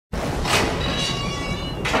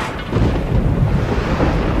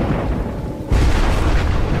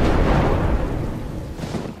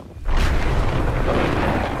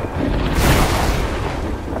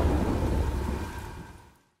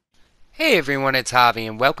Hey everyone, it's Javi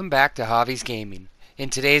and welcome back to Javi's Gaming. In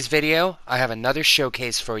today's video, I have another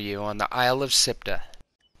showcase for you on the Isle of Siptah.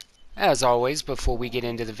 As always, before we get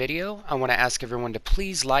into the video, I want to ask everyone to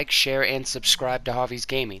please like, share, and subscribe to Javi's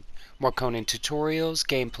Gaming. More Conan tutorials,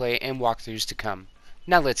 gameplay, and walkthroughs to come.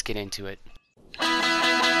 Now let's get into it.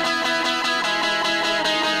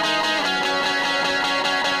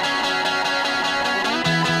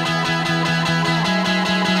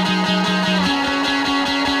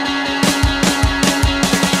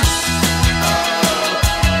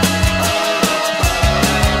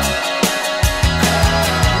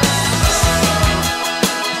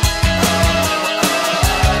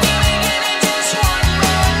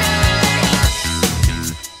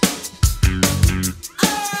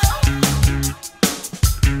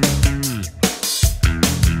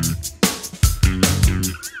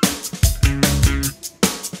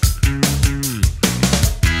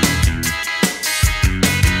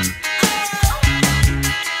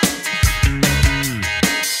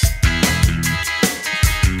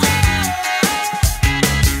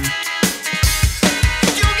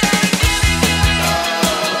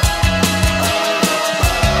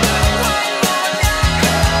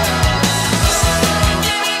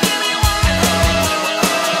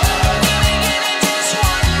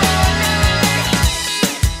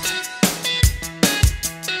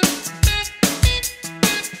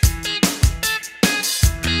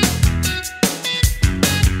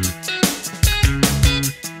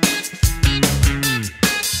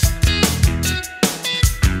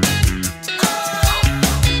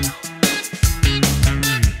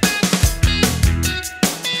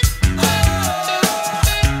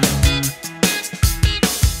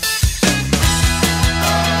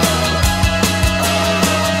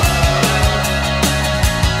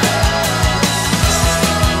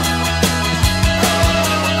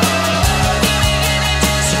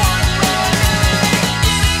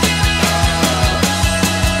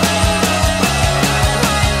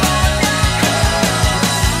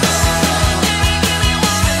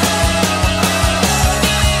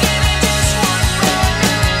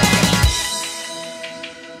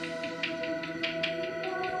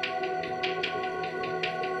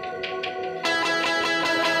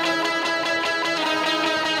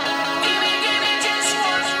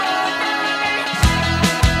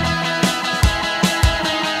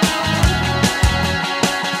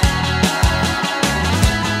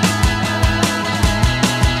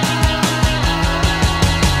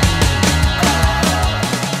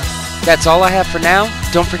 That's all I have for now.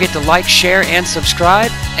 Don't forget to like, share, and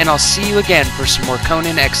subscribe, and I'll see you again for some more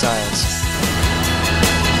Conan Exiles.